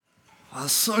Well,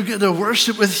 it's so good to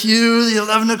worship with you, the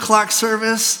 11 o'clock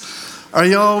service. Are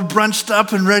you all brunched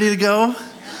up and ready to go?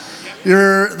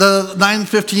 The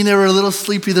 9:15, they were a little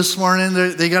sleepy this morning.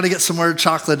 They got to get some more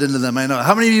chocolate into them, I know.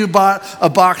 How many of you bought a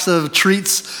box of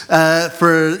treats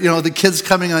for the kids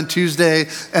coming on Tuesday,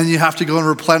 and you have to go and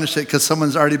replenish it because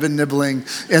someone's already been nibbling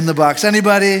in the box?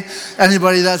 Anybody?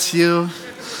 That's you?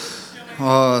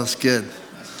 Oh, that's good.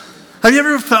 Have you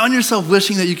ever found yourself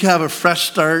wishing that you could have a fresh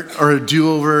start or a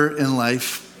do-over in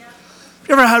life? Have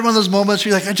you ever had one of those moments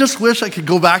where you're like, I just wish I could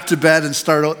go back to bed and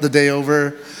start out the day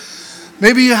over?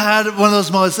 Maybe you had one of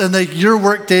those moments and your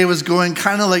work day was going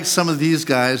kind of like some of these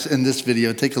guys in this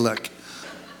video. Take a look.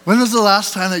 When was the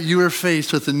last time that you were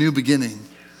faced with a new beginning?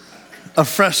 A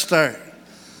fresh start?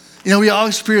 We all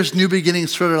experience new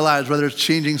beginnings throughout our lives, whether it's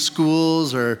changing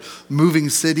schools or moving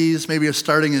cities, maybe it's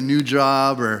starting a new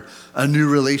job or a new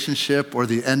relationship, or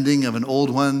the ending of an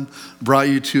old one brought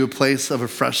you to a place of a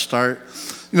fresh start.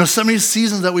 So many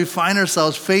seasons that we find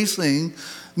ourselves facing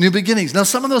new beginnings. Now,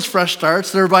 some of those fresh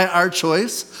starts, they're by our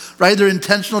choice, right? They're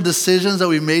intentional decisions that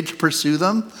we made to pursue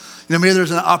them. Maybe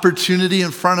there's an opportunity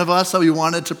in front of us that we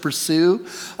wanted to pursue.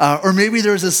 Or maybe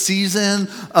there's a season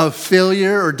of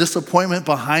failure or disappointment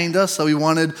behind us that we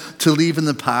wanted to leave in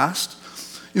the past.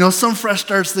 Some fresh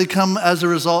starts, they come as a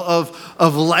result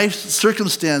of life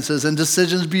circumstances and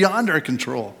decisions beyond our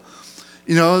control.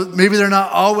 Maybe they're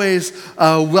not always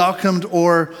welcomed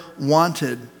or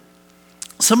wanted.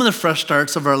 Some of the fresh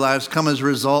starts of our lives come as a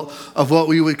result of what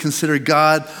we would consider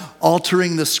God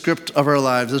altering the script of our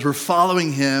lives. As we're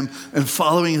following him and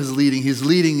following his leading, he's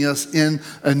leading us in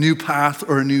a new path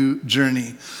or a new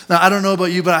journey. Now, I don't know about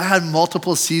you, but I had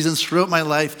multiple seasons throughout my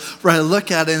life where I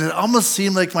look at it and it almost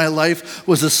seemed like my life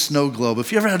was a snow globe.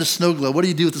 If you ever had a snow globe, what do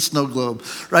you do with a snow globe?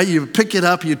 Right? You pick it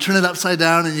up, you turn it upside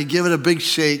down, and you give it a big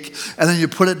shake, and then you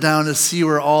put it down to see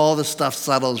where all the stuff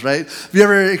settles, right? Have you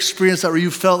ever experienced that where you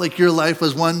felt like your life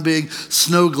was one big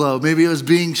snow globe? Maybe it was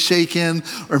being shaken,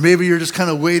 or maybe you're just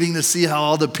kind of waiting to see how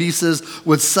all the pieces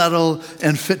would settle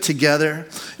and fit together.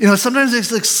 Sometimes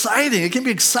it's exciting. It can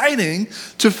be exciting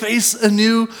to face a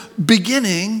new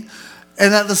beginning,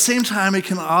 and at the same time, it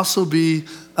can also be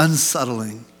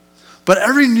unsettling. But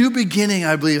every new beginning,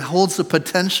 I believe, holds the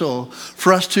potential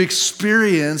for us to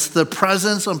experience the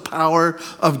presence and power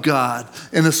of God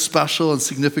in a special and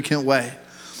significant way.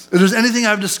 If there's anything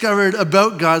I've discovered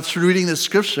about God through reading this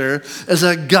scripture, is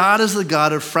that God is the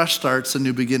God of fresh starts and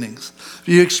new beginnings. If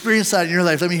you experience that in your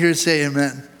life, let me hear you say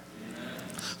amen. Amen.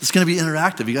 It's going to be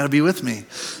interactive. You got to be with me,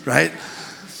 right?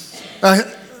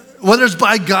 Whether it's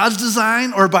by God's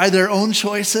design or by their own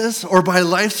choices or by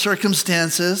life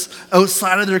circumstances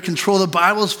outside of their control, the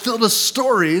Bible is filled with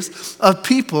stories of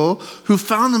people who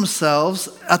found themselves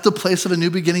at the place of a new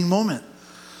beginning moment.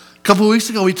 A couple of weeks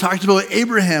ago, we talked about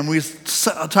Abraham. We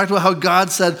talked about how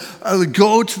God said,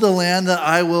 go to the land that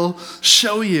I will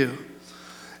show you.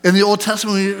 In the Old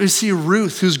Testament, we see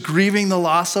Ruth, who's grieving the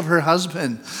loss of her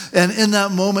husband. And in that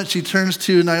moment, she turns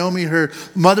to Naomi, her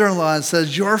mother-in-law, and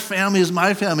says, your family is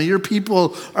my family. Your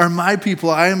people are my people.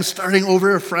 I am starting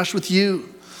over afresh with you.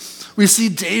 We see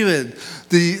David,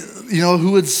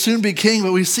 who would soon be king,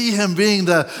 but we see him being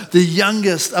the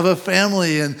youngest of a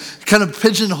family and kind of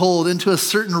pigeonholed into a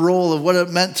certain role of what it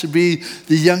meant to be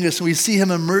the youngest. And we see him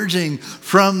emerging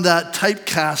from that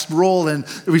typecast role, and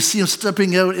we see him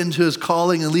stepping out into his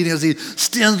calling and leading as he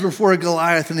stands before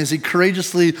Goliath and as he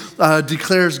courageously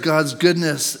declares God's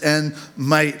goodness and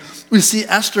might. We see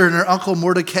Esther and her uncle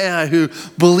Mordecai, who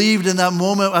believed in that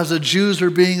moment as the Jews were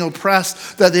being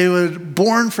oppressed that they were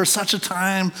born for such a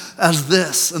time as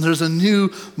this. And there's a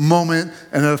new moment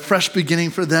and a fresh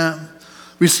beginning for them.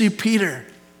 We see Peter.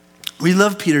 We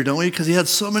love Peter, don't we? Because he had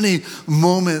so many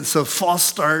moments of false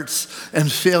starts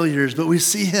and failures. But we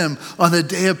see him on the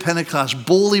day of Pentecost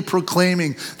boldly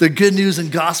proclaiming the good news and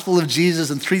gospel of Jesus,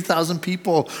 and 3,000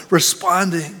 people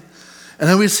responding. And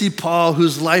then we see Paul,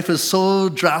 whose life is so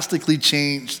drastically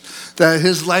changed that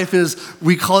his life is,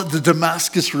 we call it the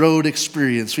Damascus Road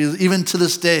experience. Even to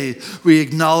this day, we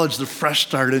acknowledge the fresh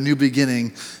start, a new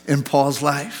beginning in Paul's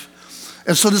life.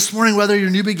 And so this morning, whether your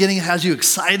new beginning has you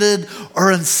excited or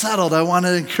unsettled, I want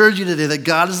to encourage you today that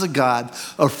God is a God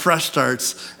of fresh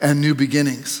starts and new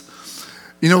beginnings.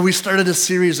 We started a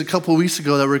series a couple of weeks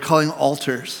ago that we're calling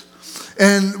Altars.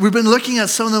 And we've been looking at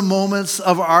some of the moments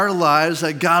of our lives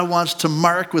that God wants to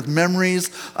mark with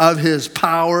memories of his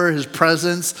power, his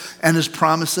presence, and his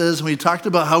promises. And we talked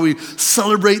about how we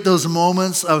celebrate those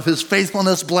moments of his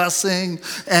faithfulness, blessing,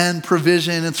 and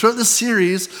provision. And throughout this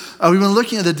series, we've been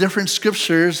looking at the different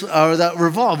scriptures that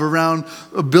revolve around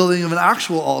a building of an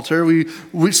actual altar.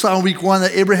 We saw in week 1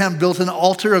 that Abraham built an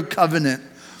altar of covenant.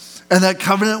 And that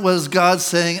covenant was God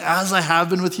saying, as I have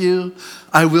been with you,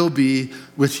 I will be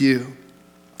with you.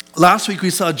 Last week we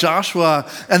saw Joshua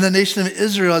and the nation of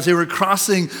Israel as they were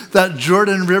crossing that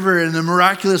Jordan River in the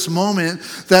miraculous moment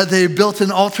that they built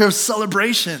an altar of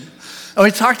celebration. And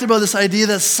we talked about this idea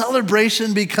that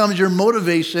celebration becomes your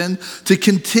motivation to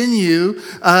continue,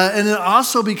 and it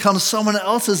also becomes someone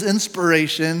else's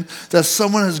inspiration that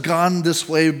someone has gone this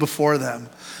way before them.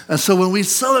 And so when we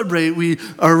celebrate, we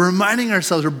are reminding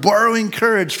ourselves, we're borrowing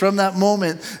courage from that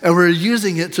moment, and we're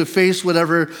using it to face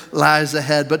whatever lies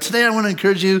ahead. But today I want to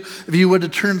encourage you, if you would, to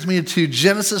turn with me to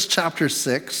Genesis chapter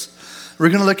 6. We're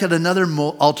going to look at another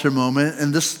altar moment,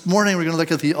 and this morning we're going to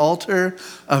look at the altar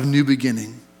of new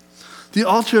beginning. The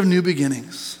altar of new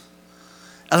beginnings.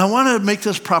 And I want to make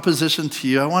this proposition to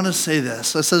you. I want to say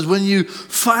this. It says, when you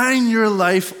find your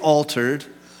life altered,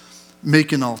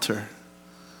 make an altar.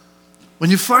 When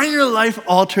you find your life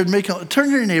altered, turn to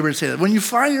your neighbor and say that. When you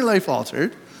find your life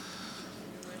altered,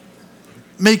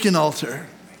 make an altar.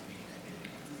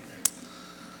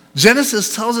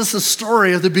 Genesis tells us the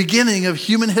story of the beginning of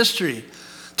human history.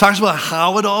 It talks about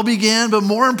how it all began, but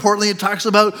more importantly, it talks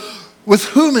about with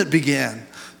whom it began.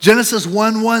 Genesis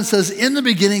 1:1 says, in the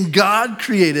beginning, God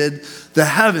created the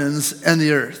heavens and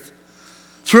the earth.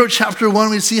 Throughout chapter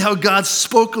 1, we see how God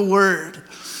spoke a word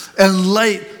and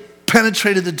light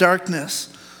penetrated the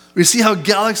darkness. We see how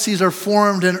galaxies are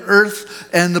formed and earth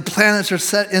and the planets are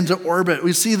set into orbit.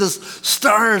 We see the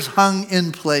stars hung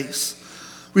in place.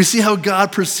 We see how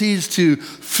God proceeds to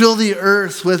fill the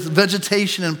earth with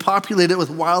vegetation and populate it with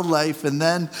wildlife. And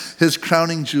then his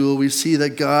crowning jewel, we see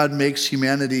that God makes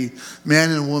humanity, man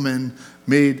and woman,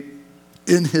 made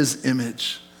in his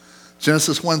image.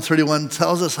 Genesis 1:31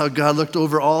 tells us how God looked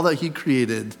over all that he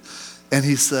created. And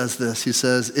he says this, he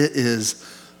says, it is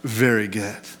very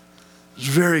good. It's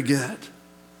very good.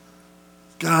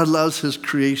 God loves his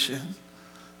creation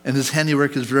and his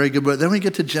handiwork is very good. But then we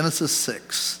get to Genesis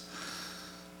 6.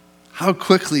 How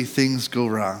quickly things go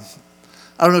wrong.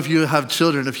 I don't know if you have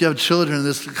children. If you have children,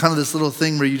 there's kind of this little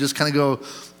thing where you just kind of go,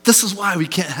 this is why we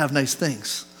can't have nice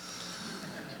things.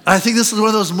 I think this is one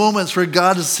of those moments where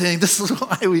God is saying, this is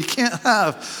why we can't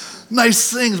have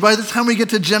nice things. By the time we get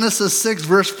to Genesis 6,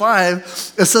 verse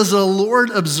 5, it says, the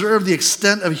Lord observed the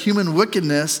extent of human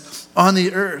wickedness on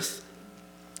the earth.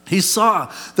 He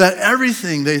saw that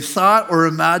everything they thought or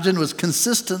imagined was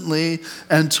consistently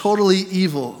and totally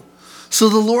evil. So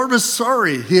the Lord was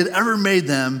sorry he had ever made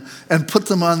them and put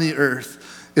them on the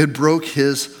earth. It broke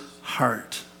his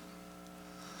heart.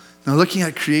 Now looking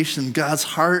at creation, God's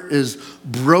heart is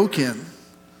broken.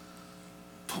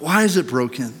 But why is it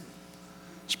broken?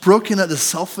 It's broken at the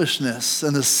selfishness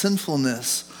and the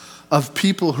sinfulness of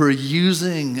people who are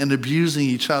using and abusing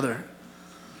each other.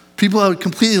 People have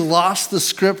completely lost the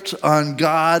script on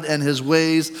God and his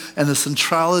ways and the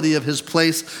centrality of his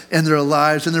place in their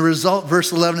lives. And the result,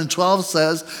 verse 11 and 12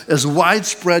 says, is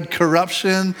widespread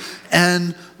corruption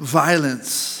and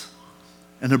violence.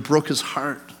 And it broke his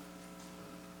heart.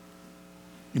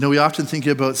 You know, we often think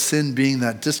about sin being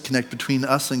that disconnect between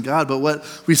us and God, but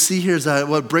what we see here is that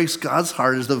what breaks God's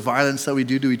heart is the violence that we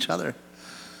do to each other. It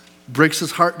breaks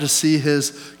his heart to see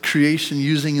his creation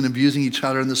using and abusing each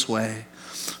other in this way.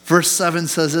 Verse 7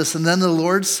 says this, and then the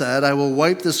Lord said, I will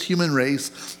wipe this human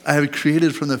race I have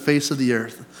created from the face of the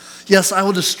earth. Yes, I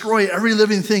will destroy every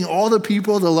living thing, all the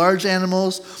people, the large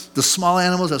animals, the small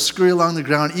animals that scurry along the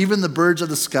ground, even the birds of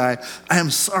the sky. I am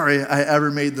sorry I ever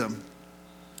made them.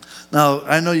 Now,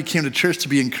 I know you came to church to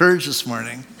be encouraged this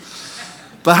morning,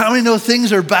 but how many know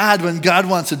things are bad when God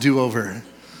wants a do-over?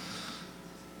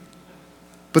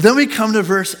 But then we come to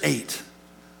verse 8,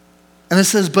 and it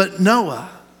says, but Noah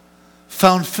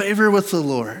found favor with the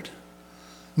Lord.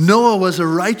 Noah was a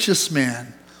righteous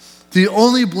man, the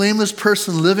only blameless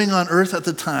person living on earth at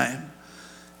the time,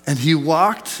 and he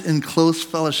walked in close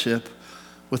fellowship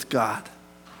with God.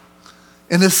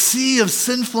 In a sea of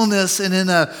sinfulness and in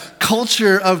a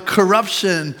culture of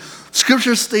corruption,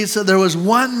 Scripture states that there was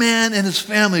one man and his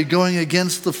family going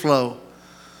against the flow.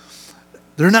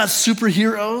 They're not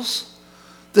superheroes.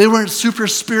 They weren't super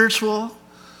spiritual.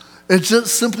 It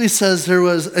just simply says there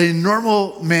was a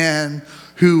normal man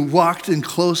who walked in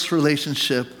close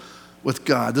relationship with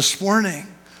God. This morning,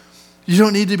 you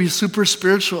don't need to be super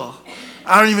spiritual.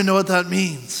 I don't even know what that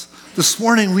means. This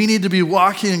morning, we need to be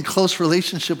walking in close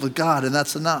relationship with God, and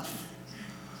that's enough.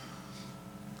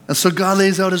 And so God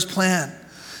lays out his plan.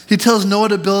 He tells Noah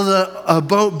to build a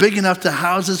boat big enough to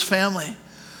house his family,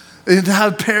 and to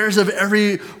have pairs of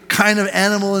every kind of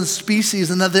animal and species,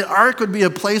 and that the ark would be a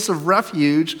place of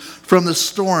refuge from the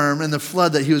storm and the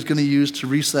flood that he was going to use to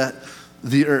reset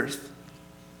the earth.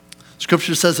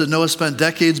 Scripture says that Noah spent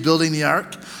decades building the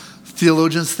ark.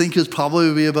 Theologians think it was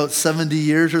probably about 70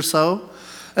 years or so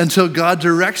until God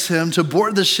directs him to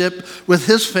board the ship with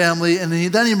his family, and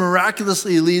then he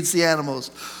miraculously leads the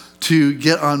animals to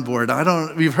get on board.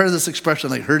 We've heard this expression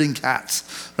like herding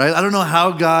cats, right? I don't know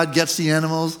how God gets the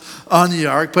animals on the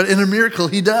ark, but in a miracle,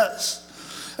 he does.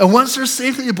 And once they're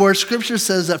safely aboard, Scripture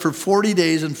says that for 40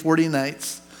 days and 40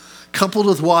 nights, coupled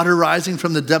with water rising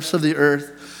from the depths of the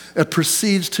earth, it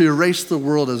proceeds to erase the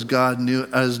world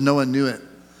as Noah knew it.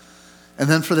 And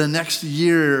then for the next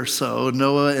year or so,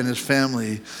 Noah and his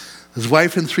family, his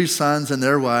wife and 3 sons and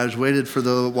their wives, waited for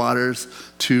the waters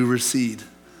to recede.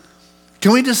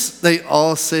 Can we just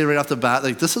all say right off the bat,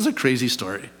 this is a crazy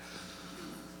story.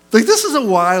 This is a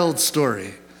wild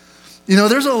story.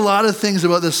 There's a lot of things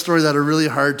about this story that are really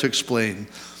hard to explain.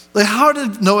 How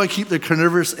did Noah keep the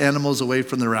carnivorous animals away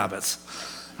from the rabbits?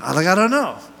 I don't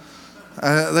know.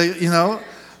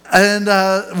 And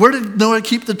where did Noah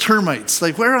keep the termites?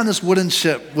 Where on this wooden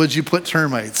ship would you put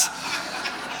termites?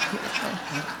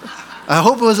 I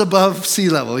hope it was above sea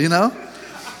level,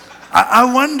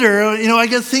 I wonder, I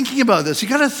get thinking about this. You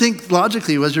got to think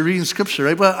logically as you're reading Scripture,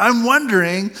 right? But I'm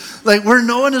wondering, were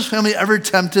Noah and his family ever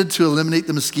tempted to eliminate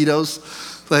the mosquitoes?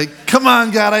 Come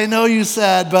on, God, I know you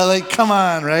said, but come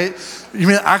on, right? You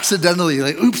mean accidentally,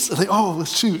 oops, oh,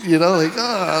 shoot,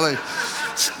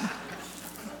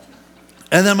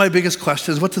 And then my biggest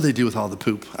question is, what do they do with all the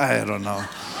poop? I don't know.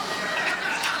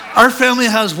 Our family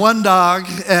has 1 dog,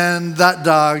 and that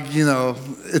dog,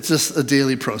 it's just a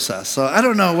daily process. So I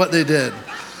don't know what they did.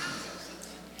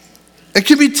 It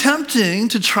can be tempting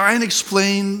to try and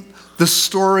explain the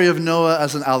story of Noah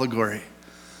as an allegory.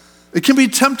 It can be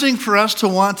tempting for us to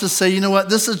want to say, you know what,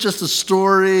 this is just a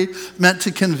story meant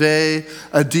to convey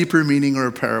a deeper meaning or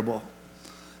a parable.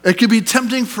 It could be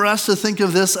tempting for us to think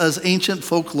of this as ancient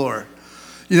folklore,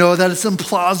 that it's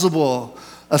implausible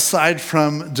aside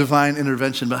from divine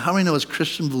intervention. But how many know as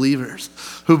Christian believers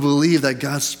who believe that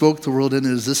God spoke the world into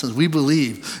existence, we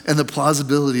believe in the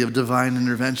plausibility of divine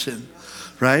intervention,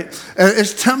 right? And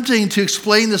it's tempting to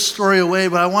explain this story away,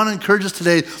 but I want to encourage us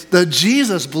today that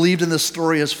Jesus believed in this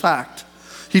story as fact.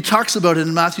 He talks about it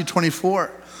in Matthew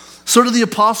 24. So did the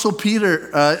Apostle Peter.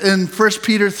 In 1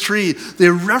 Peter 3, they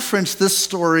reference this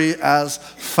story as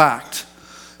fact.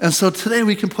 And so today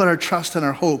we can put our trust and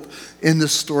our hope in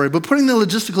this story. But putting the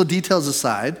logistical details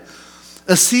aside,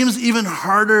 it seems even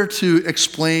harder to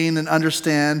explain and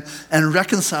understand and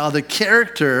reconcile the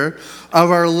character of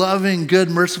our loving,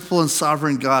 good, merciful, and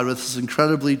sovereign God with this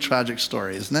incredibly tragic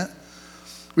story, isn't it?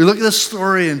 We look at this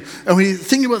story and we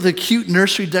think about the cute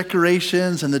nursery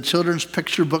decorations and the children's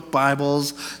picture book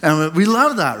Bibles. And we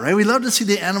love that, right? We love to see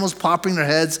the animals popping their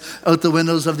heads out the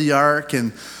windows of the ark.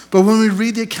 But when we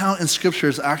read the account in Scripture,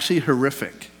 it's actually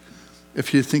horrific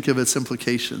if you think of its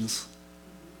implications.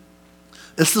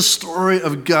 It's the story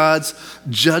of God's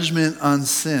judgment on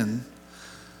sin.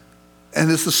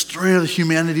 And it's the story of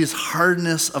humanity's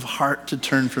hardness of heart to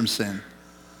turn from sin.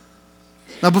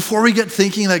 Now, before we get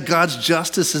thinking that God's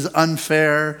justice is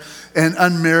unfair and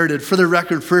unmerited, for the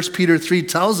record, 1 Peter 3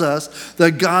 tells us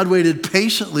that God waited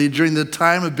patiently during the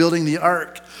time of building the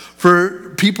ark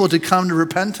for people to come to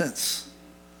repentance.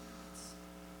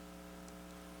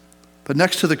 But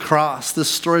next to the cross, this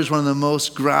story is one of the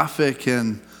most graphic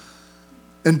and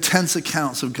intense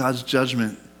accounts of God's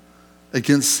judgment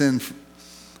against sin.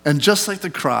 And just like the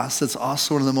cross, it's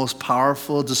also one of the most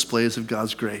powerful displays of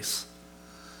God's grace.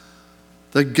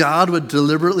 That God would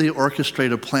deliberately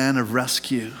orchestrate a plan of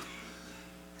rescue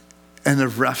and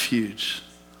of refuge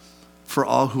for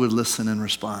all who would listen and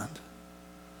respond.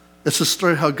 It's a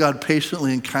story of how God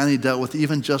patiently and kindly dealt with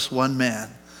even just one man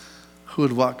who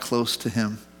would walk close to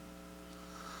him.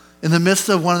 In the midst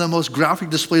of one of the most graphic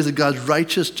displays of God's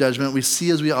righteous judgment, we see,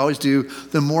 as we always do,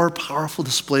 the more powerful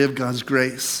display of God's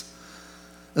grace.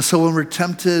 And so when we're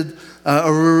tempted,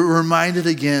 or we're reminded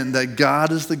again that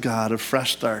God is the God of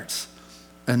fresh starts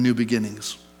and new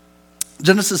beginnings.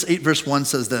 Genesis 8 verse 1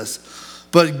 says this,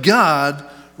 "But God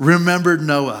remembered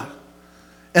Noah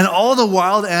and all the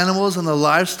wild animals and the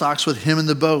livestock with him in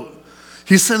the boat.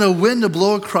 He sent a wind to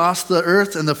blow across the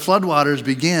earth, and the floodwaters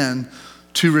began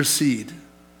to recede.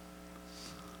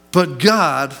 But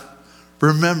God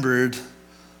remembered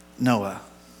Noah."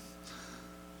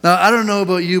 Now, I don't know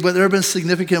about you, but there have been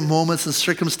significant moments and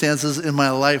circumstances in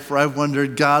my life where I've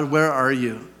wondered, God, where are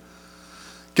you?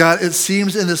 God, it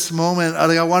seems in this moment,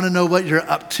 I want to know what you're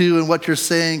up to and what you're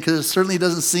saying, because it certainly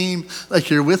doesn't seem like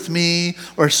you're with me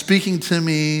or speaking to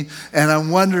me, and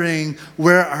I'm wondering,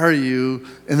 where are you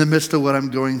in the midst of what I'm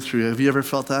going through? Have you ever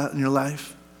felt that in your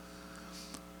life?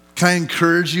 Can I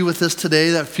encourage you with this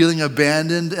today, that feeling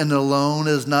abandoned and alone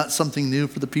is not something new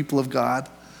for the people of God?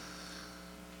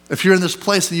 If you're in this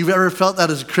place and you've ever felt that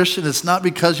as a Christian, it's not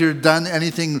because you've done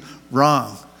anything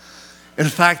wrong. In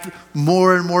fact,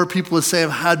 more and more people would say, I've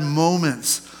had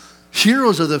moments.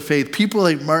 Heroes of the faith, people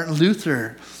like Martin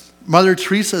Luther, Mother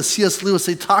Teresa, C.S. Lewis,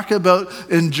 they talk about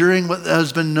enduring what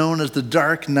has been known as the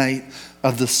dark night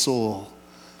of the soul.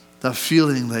 That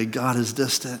feeling like God is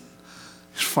distant.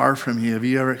 He's far from you. Have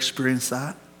you ever experienced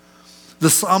that? The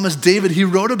psalmist David, he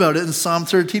wrote about it in Psalm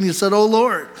 13. He said, "Oh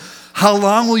Lord, how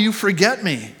long will you forget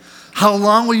me? How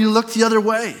long will you look the other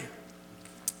way?"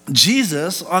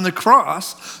 Jesus on the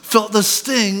cross felt the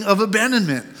sting of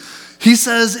abandonment. He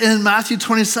says in Matthew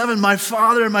 27, my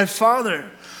Father,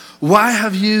 why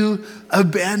have you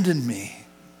abandoned me?"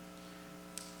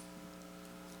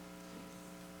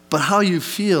 But how you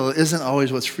feel isn't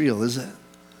always what's real, is it?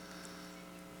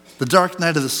 The dark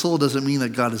night of the soul doesn't mean that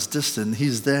God is distant.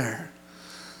 He's there.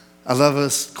 I love a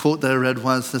quote that I read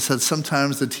once that said,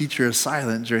 sometimes the teacher is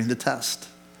silent during the test.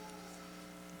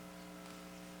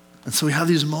 And so we have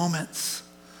these moments.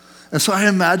 And so I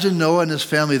imagine Noah and his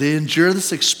family, they endure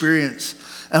this experience.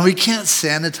 And we can't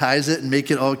sanitize it and make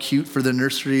it all cute for the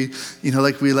nursery,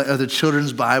 like we the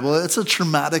children's Bible. It's a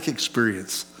traumatic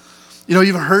experience.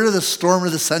 You've heard of the storm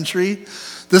of the century?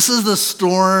 This is the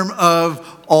storm of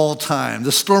all time,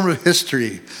 the storm of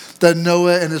history that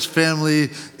Noah and his family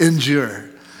endure.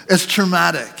 It's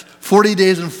traumatic. 40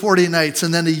 days and 40 nights,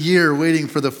 and then a year waiting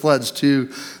for the floods to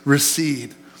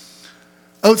recede.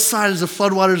 Outside, as the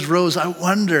floodwaters rose, I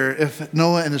wonder if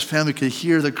Noah and his family could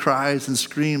hear the cries and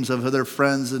screams of their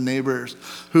friends and neighbors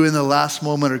who in the last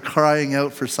moment are crying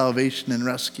out for salvation and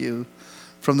rescue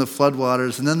from the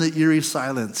floodwaters, and then the eerie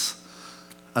silence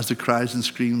as the cries and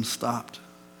screams stopped.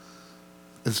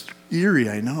 It's eerie,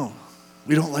 I know.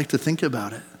 We don't like to think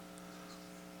about it.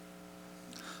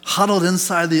 Huddled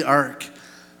inside the ark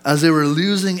as they were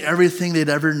losing everything they'd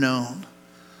ever known,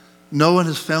 Noah and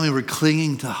his family were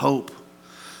clinging to hope.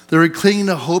 They were clinging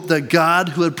to hope that God,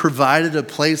 who had provided a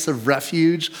place of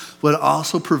refuge, would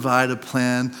also provide a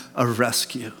plan of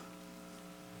rescue.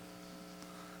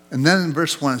 And then in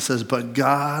verse 1 it says, but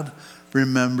God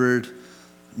remembered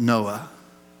Noah.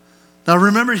 Now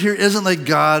remember here isn't like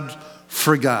God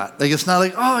forgot. Like it's not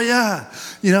like, oh yeah,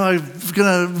 I'm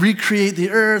going to recreate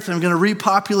the earth. I'm going to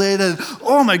repopulate it.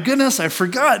 Oh my goodness, I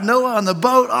forgot Noah on the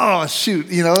boat. Oh shoot,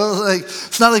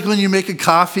 it's not like when you make a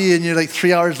coffee and you're like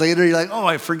 3 hours later, you're like, oh,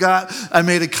 I forgot I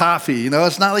made a coffee.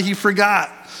 It's not like you forgot.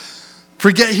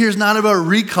 Forget here is not about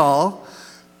recall.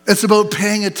 It's about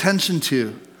paying attention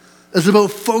to. It's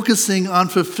about focusing on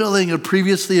fulfilling a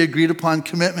previously agreed upon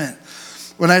commitment.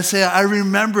 When I say I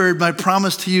remembered my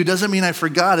promise to you, doesn't mean I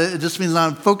forgot it. It just means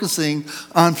I'm focusing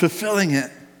on fulfilling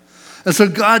it. And so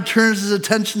God turns his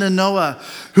attention to Noah,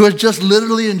 who had just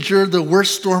literally endured the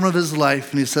worst storm of his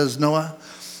life. And he says, Noah,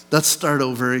 let's start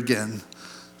over again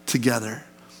together.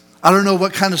 I don't know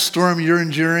what kind of storm you're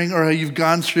enduring or you've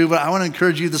gone through, but I want to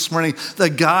encourage you this morning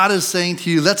that God is saying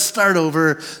to you, let's start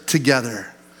over together.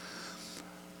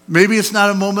 Maybe it's not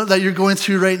a moment that you're going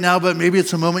through right now, but maybe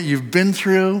it's a moment you've been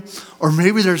through, or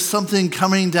maybe there's something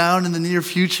coming down in the near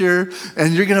future,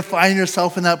 and you're going to find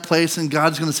yourself in that place, and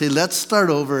God's going to say, let's start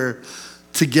over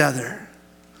together.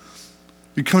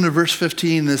 You come to verse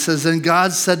 15, and it says, then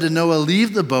God said to Noah,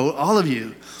 leave the boat, all of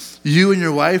you, you and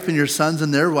your wife and your sons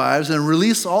and their wives, and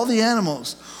release all the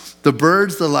animals, the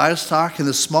birds, the livestock, and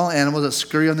the small animals that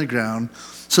scurry on the ground,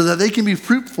 so that they can be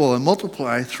fruitful and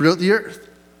multiply throughout the earth.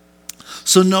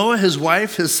 So Noah, his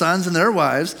wife, his sons, and their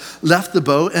wives left the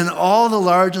boat, and all the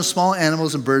large and small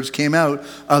animals and birds came out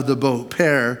of the boat,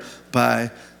 pair by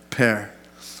pair.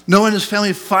 Noah and his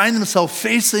family find themselves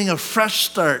facing a fresh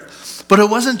start. But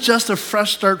it wasn't just a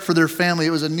fresh start for their family.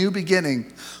 It was a new beginning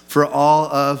for all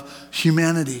of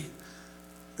humanity.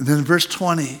 And then verse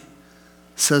 20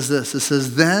 says this. It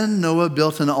says, then Noah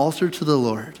built an altar to the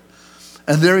Lord.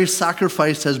 And there he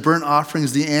sacrificed as burnt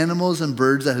offerings the animals and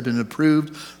birds that had been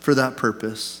approved for that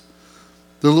purpose.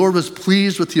 The Lord was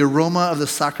pleased with the aroma of the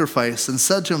sacrifice and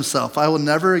said to himself, I will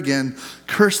never again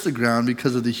curse the ground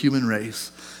because of the human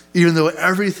race. Even though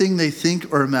everything they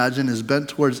think or imagine is bent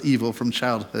towards evil from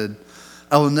childhood,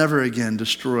 I will never again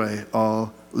destroy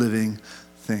all living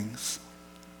things.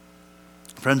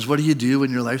 Friends, what do you do when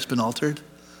your life's been altered?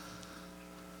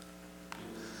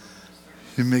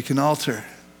 You make an altar.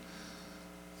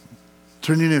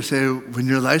 Turn to your neighbor and say, when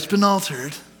your life's been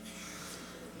altered,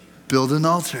 build an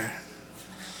altar.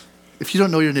 If you don't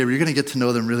know your neighbor, you're going to get to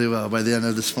know them really well by the end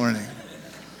of this morning.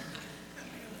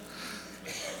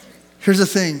 Here's the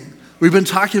thing. We've been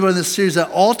talking about in this series that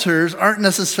altars aren't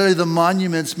necessarily the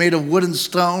monuments made of wood and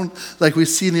stone like we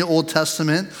see in the Old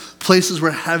Testament, places where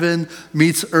heaven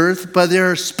meets earth, but there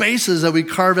are spaces that we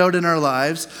carve out in our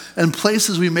lives and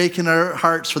places we make in our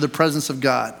hearts for the presence of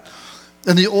God.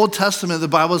 In the Old Testament, the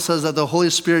Bible says that the Holy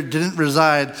Spirit didn't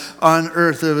reside on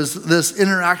earth. There was this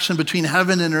interaction between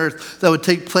heaven and earth that would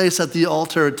take place at the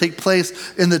altar, would take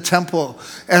place in the temple.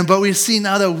 But we see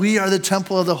now that we are the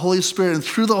temple of the Holy Spirit. And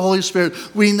through the Holy Spirit,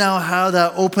 we now have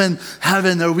that open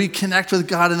heaven where we connect with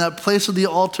God. And that place of the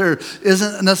altar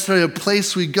isn't necessarily a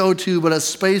place we go to, but a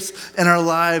space in our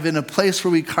life, and a place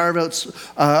where we carve out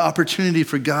opportunity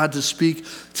for God to speak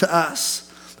to us.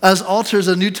 As altars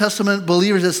of New Testament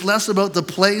believers, it's less about the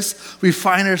place we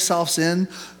find ourselves in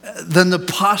than the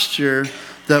posture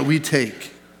that we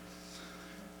take.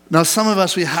 Now, some of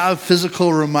us, we have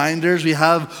physical reminders. We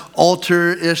have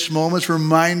altar-ish moments,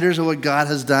 reminders of what God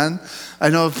has done. I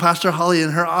know of Pastor Holly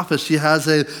in her office, she has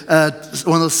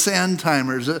one of those sand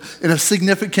timers in a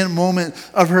significant moment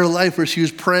of her life where she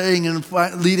was praying and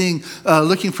leading,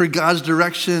 looking for God's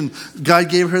direction. God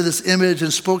gave her this image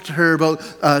and spoke to her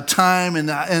about time.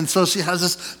 And so she has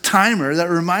this timer that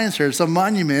reminds her. It's a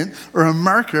monument or a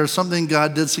marker of something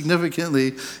God did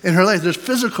significantly in her life. There's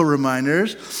physical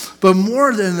reminders, but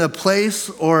more than a place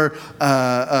or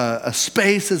a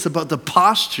space, it's about the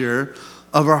posture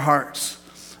of our hearts.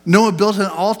 Noah built an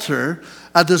altar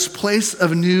at this place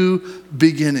of new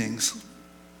beginnings.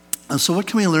 And so what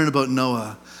can we learn about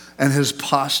Noah and his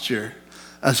posture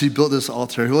as he built this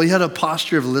altar? Well, he had a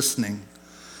posture of listening.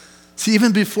 See,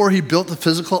 even before he built the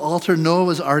physical altar, Noah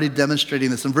was already demonstrating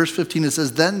this. In verse 15, it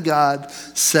says, "Then God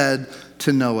said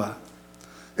to Noah."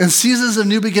 In seasons of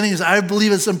new beginnings, I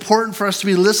believe it's important for us to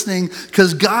be listening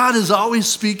because God is always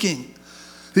speaking.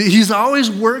 He's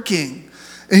always working.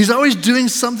 And he's always doing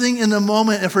something in the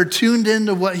moment if we're tuned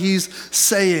into what he's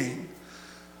saying.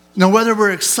 Now, whether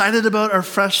we're excited about our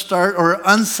fresh start or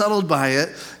unsettled by it,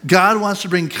 God wants to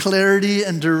bring clarity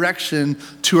and direction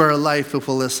to our life if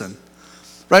we'll listen.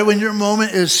 Right? When your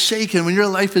moment is shaken, when your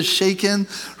life is shaken,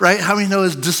 right? How many know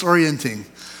it's disorienting?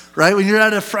 Right? When you're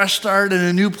at a fresh start in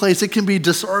a new place, it can be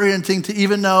disorienting to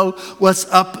even know what's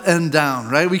up and down,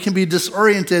 right? We can be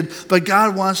disoriented, but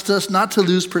God wants us not to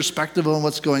lose perspective on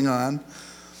what's going on.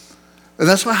 And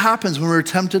that's what happens when we're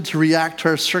tempted to react to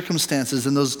our circumstances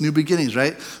in those new beginnings,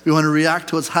 right? We want to react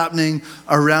to what's happening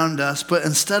around us, but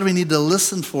instead we need to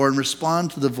listen for and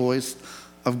respond to the voice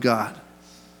of God.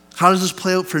 How does this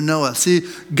play out for Noah? See,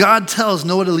 God tells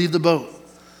Noah to leave the boat.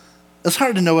 It's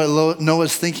hard to know what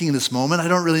Noah's thinking in this moment. I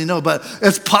don't really know, but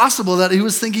it's possible that he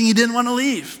was thinking he didn't want to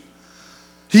leave.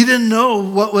 He didn't know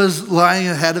what was lying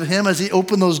ahead of him as he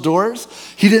opened those doors.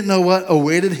 He didn't know what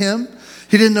awaited him.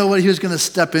 He didn't know what he was going to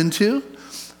step into.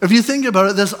 If you think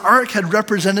about it, this ark had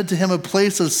represented to him a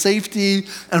place of safety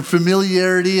and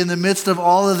familiarity in the midst of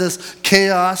all of this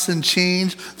chaos and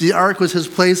change. The ark was his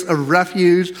place of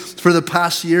refuge for the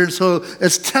past year, and so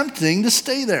it's tempting to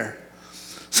stay there.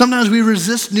 Sometimes we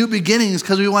resist new beginnings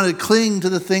because we want to cling to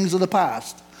the things of the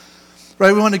past,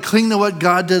 right? We want to cling to what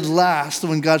God did last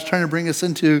when God's trying to bring us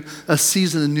into a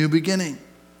season of new beginning.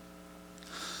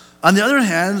 On the other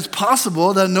hand, it's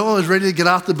possible that Noah was ready to get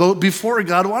off the boat before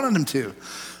God wanted him to,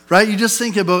 right? You just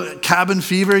think about cabin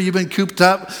fever. You've been cooped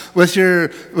up with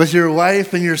your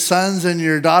wife and your sons and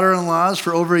your daughter-in-laws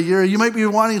for over a year. You might be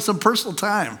wanting some personal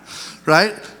time,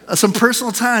 right? Some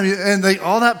personal time, and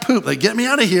all that poop, get me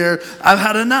out of here, I've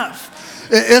had enough.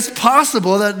 It's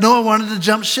possible that Noah wanted to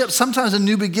jump ship. Sometimes in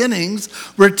new beginnings,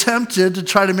 we're tempted to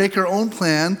try to make our own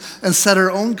plan and set our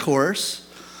own course.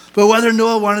 But whether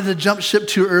Noah wanted to jump ship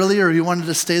too early or he wanted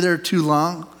to stay there too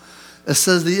long, it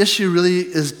says the issue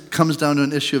really comes down to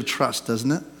an issue of trust,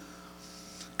 doesn't it?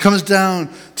 Comes down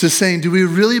to saying, do we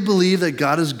really believe that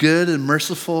God is good and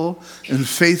merciful and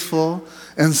faithful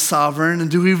and sovereign?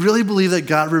 And do we really believe that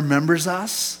God remembers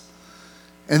us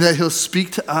and that he'll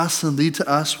speak to us and lead to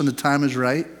us when the time is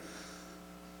right?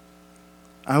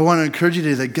 I want to encourage you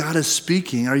today that God is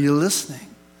speaking. Are you listening?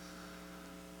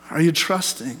 Are you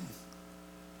trusting?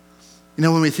 You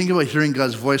know, when we think about hearing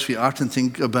God's voice, we often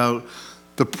think about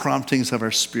the promptings of our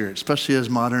spirit, especially as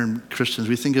modern Christians.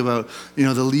 We think about,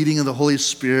 the leading of the Holy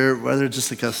Spirit, whether it's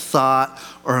just like a thought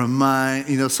or a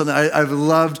mind, something. I've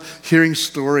loved hearing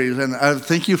stories, and I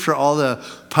thank you for all the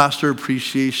pastor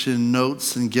appreciation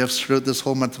notes and gifts throughout this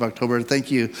whole month of October. Thank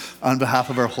you on behalf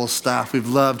of our whole staff. We've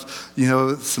loved,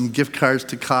 some gift cards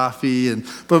to coffee.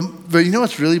 But you know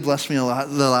what's really blessed me a lot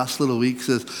the last little weeks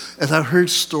is as I've heard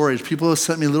stories, people have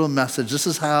sent me a little message. This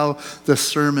is how the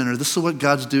sermon, or this is what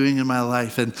God's doing in my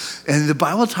life. And the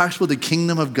Bible talks about the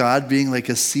kingdom of God being like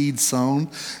a seed sown.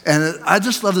 And I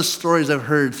just love the stories I've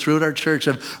heard throughout our church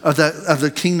of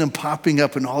the kingdom popping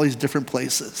up in all these different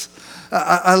places.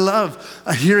 I love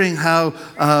hearing how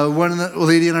one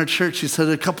lady in our church, she said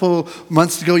a couple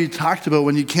months ago you talked about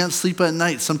when you can't sleep at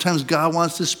night, sometimes God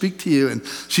wants to speak to you. And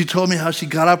she told me how she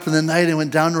got up in the night and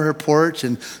went down to her porch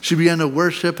and she began to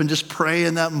worship and just pray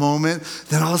in that moment.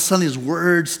 Then all of a sudden these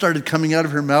words started coming out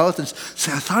of her mouth. And she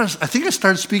said, I think I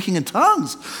started speaking in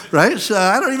tongues, right? So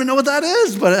I don't even know what that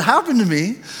is, but it happened to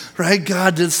me, right?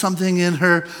 God did something in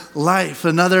her life.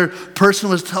 Another person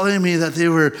was telling me that they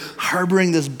were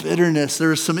harboring this bitterness. There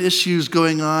were some issues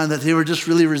going on that they were just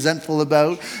really resentful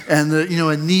about, and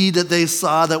a need that they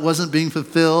saw that wasn't being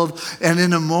fulfilled. And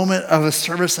in a moment of a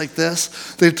service like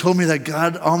this, they told me that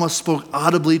God almost spoke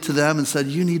audibly to them and said,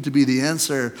 you need to be the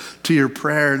answer to your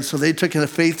prayer. And so they took a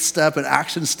faith step, an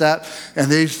action step,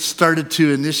 and they started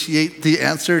to initiate the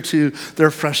answer to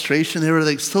their frustration. They were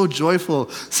like so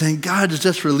joyful, saying, God has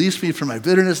just released me from my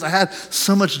bitterness. I had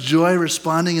so much joy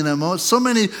responding in that moment. So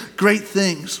many great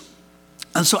things.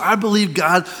 And so I believe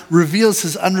God reveals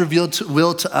his unrevealed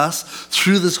will to us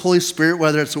through this Holy Spirit,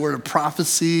 whether it's a word of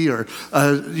prophecy or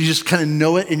you just kind of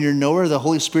know it in your knower. The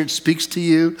Holy Spirit speaks to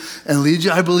you and leads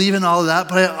you. I believe in all of that.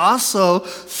 But I also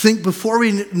think before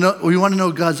we want to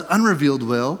know God's unrevealed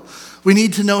will, we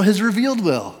need to know his revealed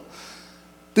will.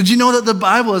 Did you know that the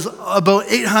Bible is about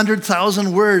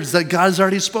 800,000 words that God has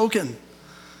already spoken?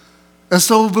 And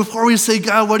so before we say,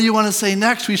 God, what do you want to say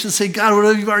next? We should say, God, what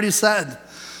have you already said?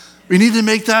 We need to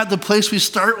make that the place we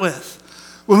start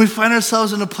with. When we find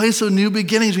ourselves in a place of new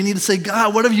beginnings, we need to say,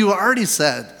 God, what have you already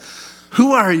said?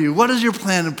 Who are you? What is your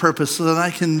plan and purpose so that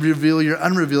I can reveal your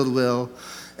unrevealed will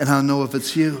and I'll know if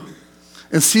it's you?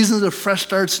 In seasons of fresh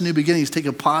starts and new beginnings, take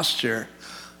a posture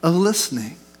of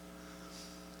listening.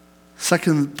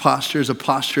 Second posture is a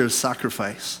posture of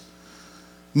sacrifice.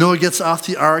 Noah gets off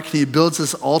the ark and he builds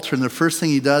this altar, and the first thing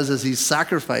he does is he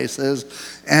sacrifices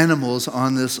animals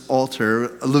on this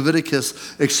altar.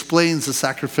 Leviticus explains the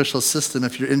sacrificial system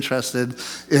if you're interested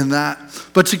in that.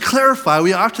 But to clarify,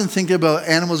 we often think about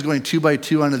animals going 2 by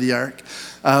 2 onto the ark.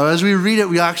 As we read it,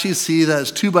 we actually see that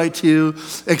it's 2 by 2,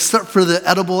 except for the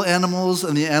edible animals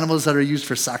and the animals that are used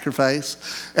for sacrifice.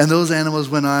 And those animals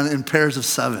went on in pairs of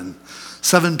 7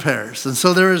 pairs. And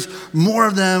so there is more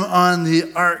of them on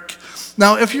the ark.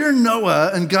 Now, if you're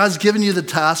Noah and God's given you the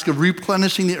task of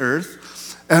replenishing the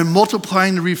earth and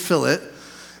multiplying to refill it,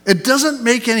 it doesn't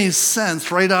make any sense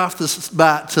right off the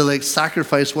bat to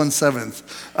sacrifice 1/7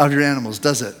 of your animals,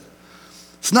 does it?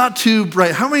 It's not too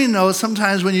bright. How many know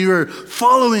sometimes when you are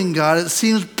following God, it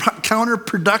seems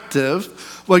counterproductive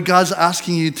what God's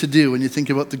asking you to do when you think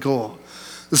about the goal?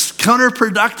 It's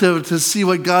counterproductive to see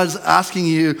what God's asking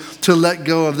you to let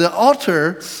go of. The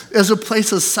altar is a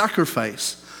place of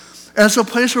sacrifice. And it's a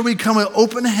place where we come with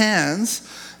open hands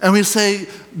and we say,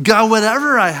 God,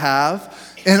 whatever I have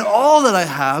and all that I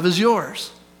have is yours.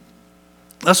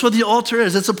 That's what the altar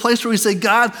is. It's a place where we say,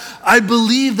 God, I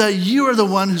believe that you are the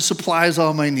one who supplies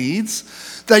all my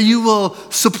needs, that you will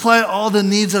supply all the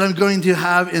needs that I'm going to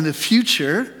have in the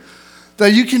future,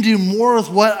 that you can do more with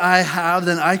what I have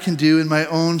than I can do in my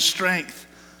own strength.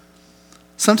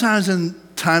 Sometimes in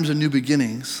times of new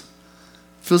beginnings,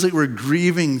 it feels like we're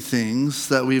grieving things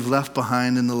that we've left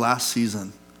behind in the last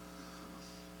season.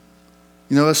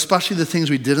 Especially the things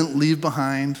we didn't leave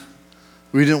behind,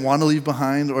 we didn't want to leave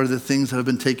behind, or the things that have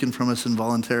been taken from us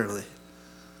involuntarily.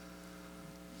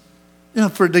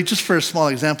 Just for a small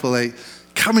example,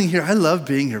 coming here, I love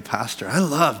being your pastor. I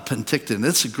love Penticton.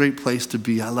 It's a great place to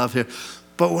be. I love here.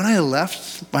 But when I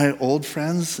left my old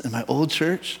friends and my old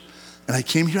church, and I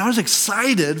came here, I was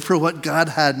excited for what God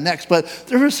had next, but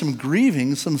there was some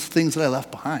grieving, some things that I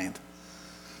left behind.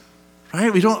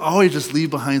 Right? We don't always just leave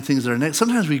behind things that are next.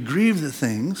 Sometimes we grieve the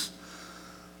things.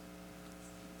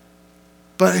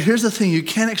 But here's the thing, you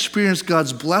can't experience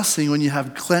God's blessing when you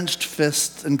have clenched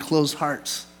fists and closed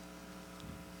hearts.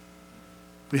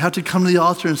 We have to come to the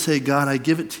altar and say, God, I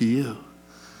give it to you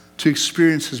to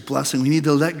experience his blessing. We need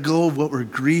to let go of what we're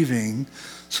grieving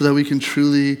so that we can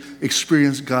truly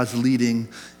experience God's leading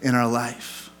in our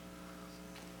life.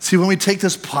 See, when we take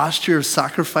this posture of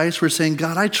sacrifice, we're saying,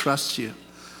 God, I trust you.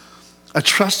 I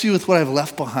trust you with what I've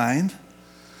left behind.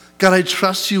 God, I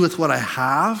trust you with what I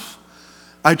have.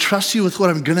 I trust you with what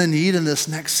I'm going to need in this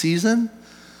next season.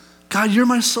 God, you're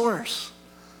my source.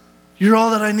 You're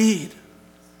all that I need.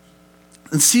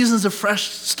 In seasons of fresh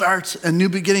starts and new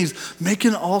beginnings, make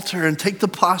an altar and take the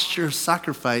posture of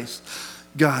sacrifice.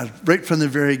 God, right from the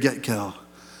very get-go,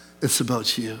 it's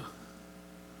about you.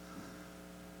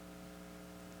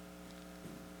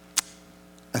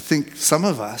 I think some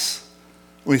of us,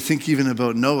 we think even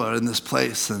about Noah in this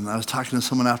place, and I was talking to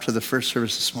someone after the first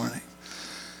service this morning.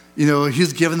 You know,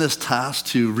 he's given this task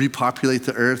to repopulate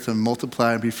the earth and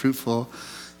multiply and be fruitful,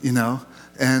 you know,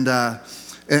 and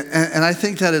I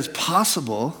think that it's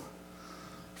possible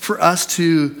for us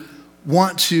to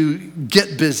want to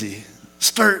get busy,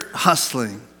 start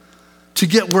hustling, to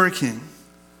get working,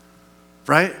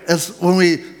 right? As when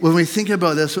we think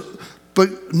about this,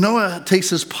 but Noah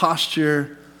takes this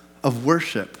posture of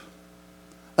worship.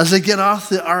 As they get off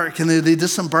the ark and they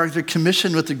disembark, they're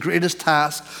commissioned with the greatest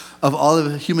task of all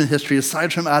of human history,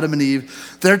 aside from Adam and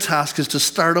Eve. Their task is to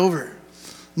start over,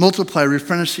 multiply,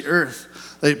 replenish the earth.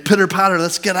 Like, pitter patter,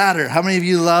 let's get at her. How many of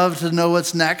you love to know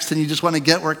what's next and you just want to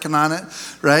get working on it,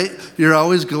 right? You're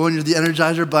always going, you're the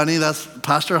Energizer Bunny. That's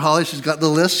Pastor Holly. She's got the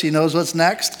list. She knows what's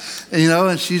next, and, you know,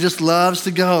 and she just loves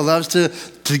to go, loves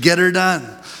to get her done,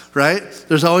 right?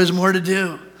 There's always more to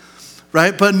do,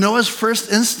 right? But Noah's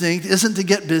first instinct isn't to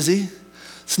get busy.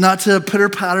 It's not to pitter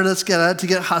patter, let's get at it, to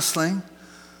get hustling.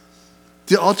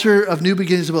 The altar of new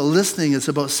beginnings is about listening. It's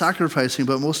about sacrificing,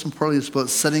 but most importantly, it's about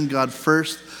setting God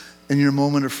first in your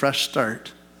moment of fresh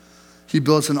start. He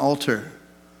builds an altar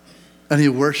and he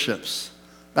worships.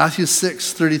 Matthew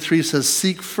 6:33 says,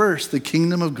 seek first the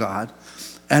kingdom of God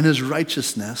and his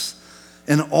righteousness,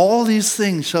 and all these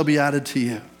things shall be added to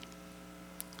you.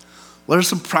 What are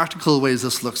some practical ways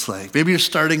this looks like? Maybe you're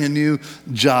starting a new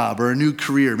job or a new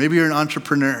career. Maybe you're an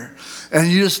entrepreneur and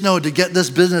you just know to get this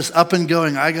business up and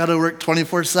going, I got to work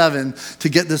 24/7 to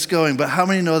get this going. But how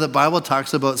many know the Bible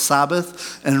talks about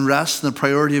Sabbath and rest and the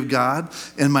priority of God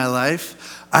in my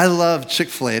life? I love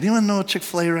Chick-fil-A. Anyone know a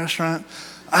Chick-fil-A restaurant?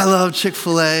 I love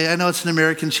Chick-fil-A. I know it's an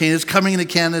American chain. It's coming into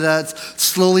Canada. It's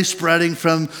slowly spreading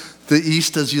from the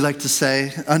east, as you like to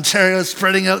say. Ontario is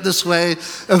spreading out this way.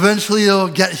 Eventually it'll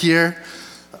get here.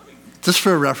 Just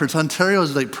for a reference, Ontario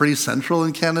is like pretty central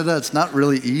in Canada. It's not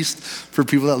really east for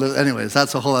people that live. Anyways,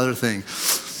 that's a whole other thing.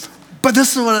 But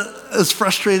this is what is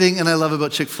frustrating and I love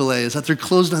about Chick-fil-A is that they're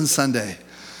closed on Sunday.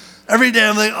 Every day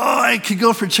I'm like, oh, I could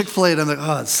go for Chick-fil-A. And I'm like,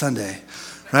 oh, it's Sunday,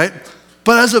 right?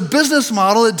 But as a business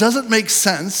model, it doesn't make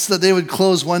sense that they would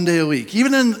close one day a week.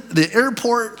 Even in the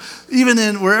airport, even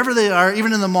in wherever they are,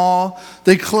 even in the mall,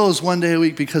 they close one day a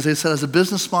week because they said as a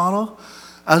business model,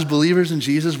 as believers in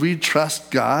Jesus, we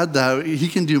trust God that he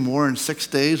can do more in 6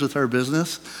 days with our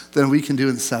business than we can do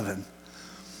in 7.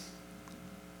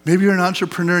 Maybe you're an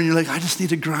entrepreneur and you're like, I just need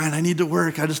to grind. I need to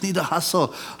work. I just need to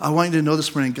hustle. I want you to know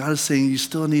this morning, God is saying you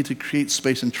still need to create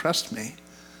space and trust me.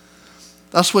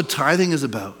 That's what tithing is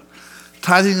about.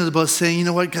 Tithing is about saying, you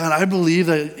know what, God, I believe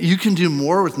that you can do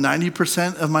more with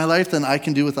 90% of my life than I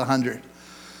can do with 100.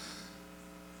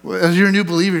 As you're a new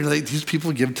believer, you're like, these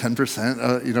people give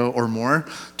 10%, or more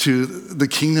to the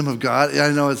kingdom of God.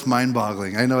 I know it's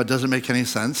mind-boggling. I know it doesn't make any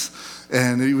sense,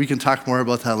 and we can talk more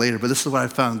about that later. But this is what I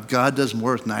found: God does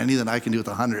more with 90 than I can do with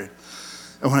 100.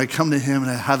 And when I come to Him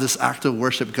and I have this act of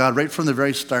worship, God, right from the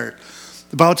very start.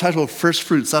 The Bible talks about first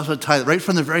fruits. That's what tithe. Right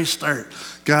from the very start,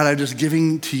 God, I'm just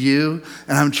giving to you,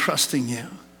 and I'm trusting you.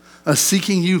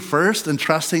 Seeking you first and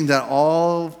trusting that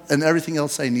all and everything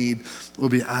else I need will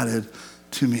be added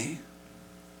to me.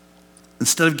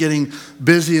 Instead of getting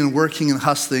busy and working and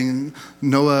hustling,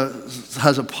 Noah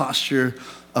has a posture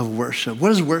of worship.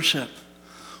 What is worship?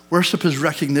 Worship is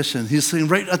recognition. He's saying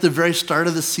right at the very start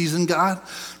of the season, God,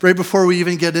 right before we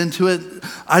even get into it,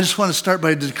 I just want to start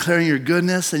by declaring your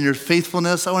goodness and your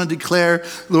faithfulness. I want to declare,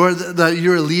 Lord, that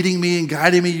you're leading me and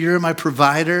guiding me. You're my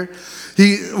provider.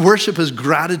 Worship is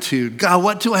gratitude. God,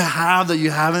 what do I have that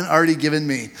you haven't already given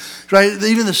me? Right?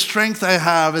 Even the strength I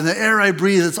have and the air I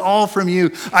breathe, it's all from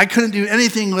you. I couldn't do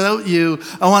anything without you.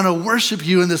 I want to worship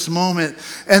you in this moment.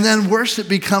 And then worship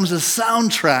becomes a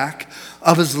soundtrack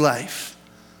of his life.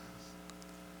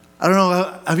 I don't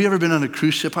know, have you ever been on a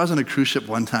cruise ship? I was on a cruise ship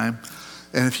one time,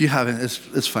 and if you haven't,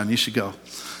 it's fun. You should go.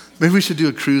 Maybe we should do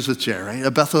a cruise with Jer, right?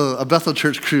 A Bethel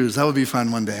Church cruise. That would be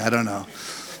fun one day. I don't know.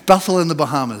 Bethel in the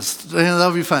Bahamas. That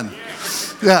would be fun.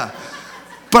 Yeah.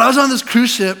 But I was on this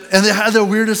cruise ship, and they had the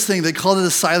weirdest thing. They called it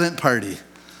a silent party.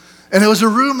 And it was a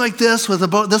room like this with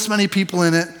about this many people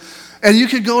in it. And you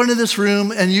could go into this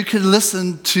room and you could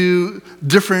listen to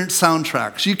different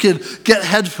soundtracks. You could get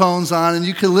headphones on and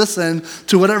you could listen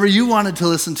to whatever you wanted to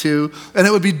listen to, and it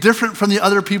would be different from the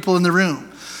other people in the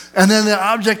room. And then the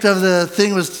object of the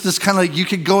thing was just kind of like you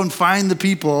could go and find the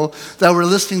people that were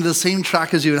listening to the same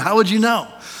track as you. And how would you know?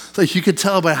 Like you could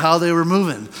tell by how they were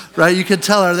moving, right? You could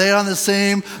tell, are they on the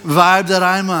same vibe that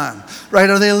I'm on, right?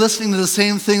 Are they listening to the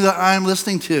same thing that I'm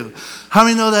listening to? How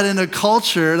many know that in a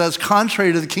culture that's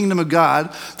contrary to the kingdom of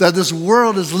God, that this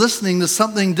world is listening to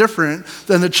something different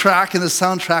than the track and the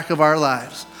soundtrack of our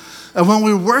lives? And when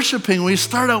we're worshiping, when we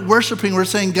start out worshiping, we're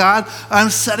saying, God, I'm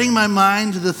setting my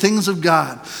mind to the things of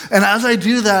God. And as I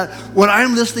do that, what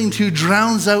I'm listening to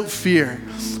drowns out fear.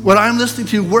 What I'm listening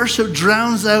to, worship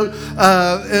drowns out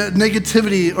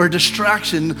negativity or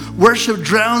distraction. Worship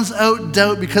drowns out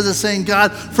doubt because it's saying,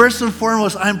 God, first and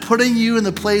foremost, I'm putting you in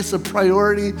the place of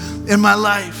priority in my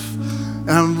life. And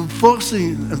I'm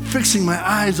focusing and fixing my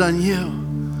eyes on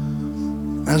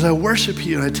you. As I worship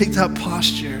you, and I take that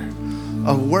posture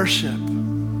of worship,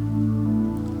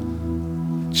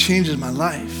 changes my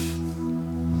life.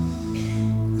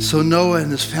 So Noah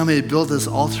and his family built this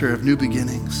altar of new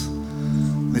beginnings.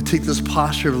 They take this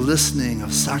posture of listening,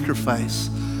 of sacrifice,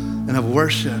 and of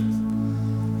worship.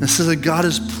 And it says that God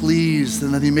is pleased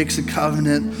and that he makes a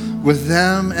covenant with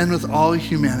them and with all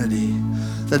humanity,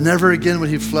 that never again would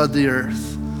he flood the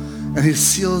earth. And he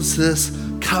seals this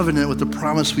covenant with the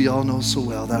promise we all know so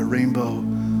well, that rainbow.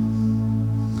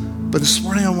 But this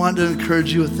morning I want to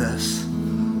encourage you with this.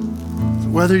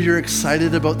 Whether you're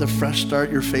excited about the fresh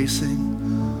start you're facing,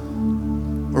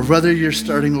 or whether you're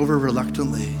starting over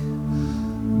reluctantly,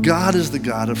 God is the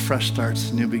God of fresh starts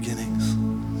and new beginnings.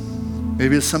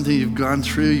 Maybe it's something you've gone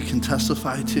through, you can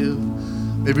testify to.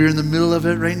 Maybe you're in the middle of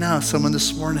it right now. Someone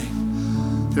this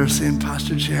morning, they're saying,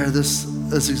 Pastor Jared, this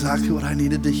is exactly what I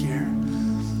needed to hear.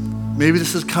 Maybe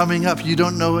this is coming up. You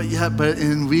don't know it yet, but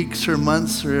in weeks or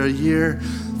months or a year,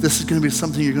 this is going to be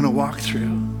something you're going to walk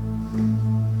through.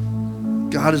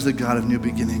 God is the God of new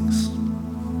beginnings.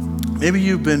 Maybe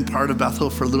you've been part of Bethel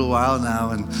for a little while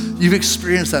now, and you've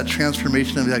experienced that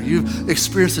transformation of that. You've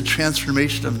experienced a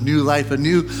transformation of new life, a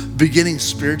new beginning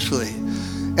spiritually.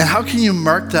 And how can you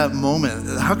mark that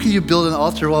moment? How can you build an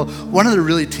altar? Well, one of the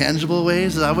really tangible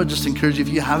ways is I would just encourage you, if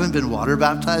you haven't been water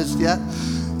baptized yet,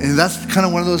 and that's kind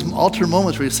of one of those altar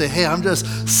moments where you say, hey, I'm just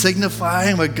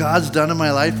signifying what God's done in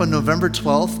my life. On November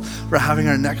 12th, we're having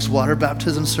our next water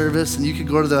baptism service, and you could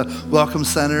go to the Welcome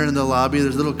Center in the lobby.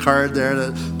 There's a little card there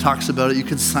that talks about it. You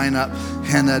could sign up,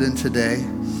 hand that in today.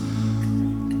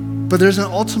 But there's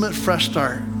an ultimate fresh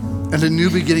start and a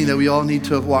new beginning that we all need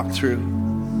to walk through.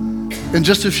 In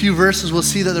just a few verses, we'll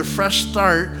see that the fresh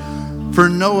start for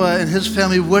Noah and his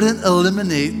family wouldn't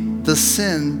eliminate the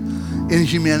sin in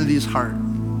humanity's heart.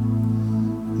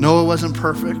 Noah wasn't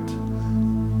perfect,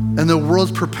 and the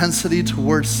world's propensity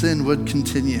towards sin would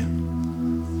continue.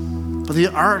 But the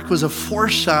ark was a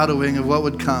foreshadowing of what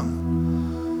would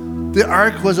come. The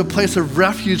ark was a place of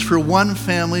refuge for one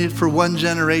family, for one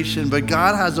generation, but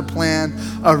God has a plan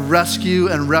of rescue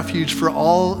and refuge for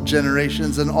all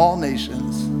generations and all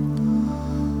nations.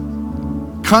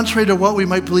 Contrary to what we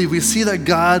might believe, we see that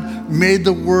God made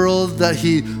the world, that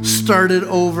he started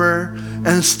over,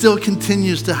 and still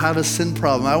continues to have a sin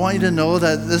problem. I want you to know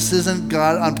that this isn't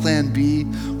God on plan B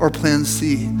or plan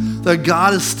C, that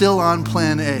God is still on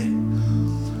plan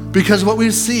A. Because what we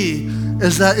see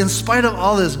is that in spite of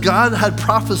all this, God had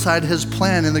prophesied his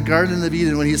plan in the Garden of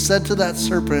Eden when he said to that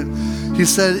serpent, he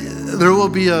said, there will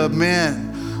be a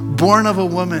man born of a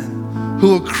woman who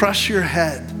will crush your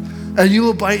head and you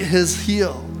will bite his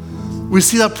heel. We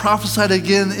see that prophesied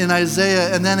again in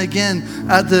Isaiah, and then again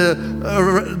at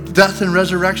the death and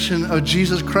resurrection of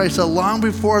Jesus Christ, that long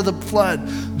before the flood,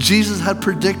 Jesus had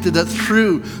predicted that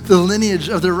through the lineage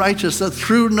of the righteous, that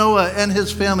through Noah and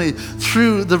his family,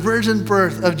 through the virgin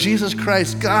birth of Jesus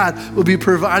Christ, God will be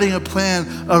providing a plan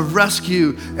of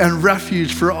rescue and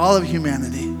refuge for all of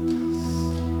humanity.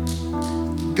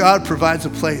 God provides a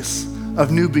place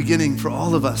of new beginning for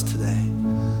all of us today.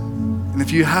 And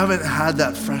if you haven't had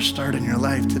that fresh start in your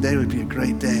life, today would be a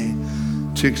great day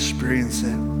to experience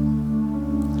it.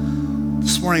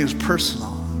 This morning is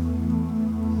personal.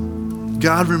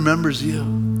 God remembers you.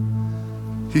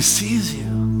 He sees you.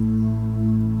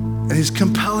 And he's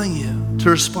compelling you to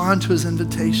respond to his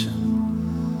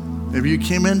invitation. Maybe you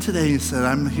came in today and you said,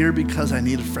 I'm here because I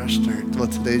need a fresh start. Well,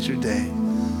 today's your day.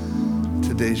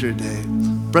 Today's your day.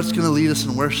 Brett's going to lead us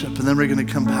in worship, and then we're going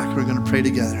to come back and we're going to pray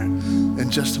together in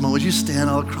just a moment. Would you stand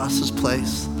all across this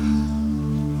place?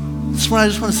 This morning, I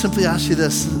just want to simply ask you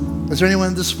this. Is there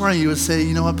anyone this morning you would say,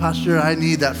 you know what, Pastor, I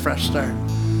need that fresh start.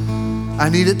 I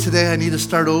need it today. I need to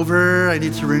start over. I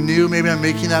need to renew. Maybe I'm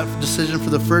making that decision for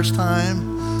the first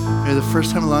time. Maybe the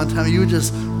first time in a long time. You would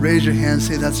just raise your hand and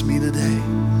say, that's me today.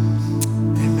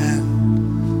 Amen.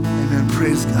 Amen.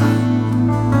 Praise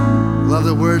God. Love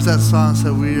the words that song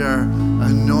said, we are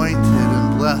anointed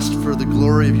and blessed for the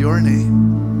glory of your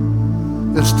name.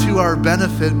 that's to our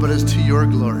benefit, but is to your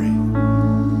glory.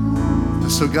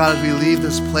 And so God, as we leave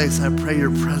this place, I pray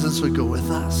your presence would go with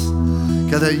us.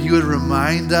 God, that you would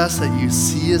remind us, that you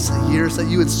see us and hear us, that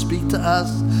you would speak to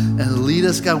us and lead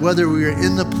us, God, whether we are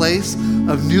in the place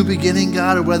of new beginning,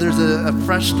 God, or whether there's a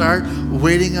fresh start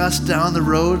waiting us down the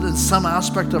road in some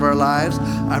aspect of our lives.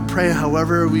 I pray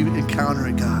however we encounter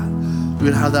it, God, we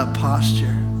would have that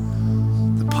posture,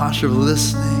 the posture of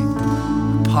listening,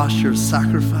 the posture of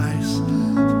sacrifice,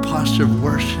 the posture of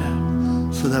worship,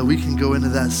 so that we can go into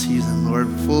that season, Lord,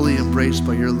 fully embraced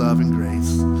by your love and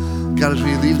grace. God, as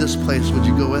we leave this place, would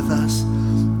you go with us?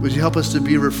 Would you help us to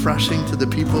be refreshing to the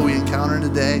people we encounter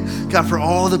today? God, for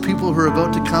all the people who are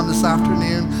about to come this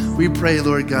afternoon, we pray,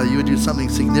 Lord God, you would do something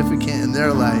significant in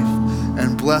their life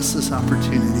and bless this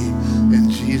opportunity. In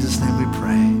Jesus' name we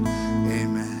pray.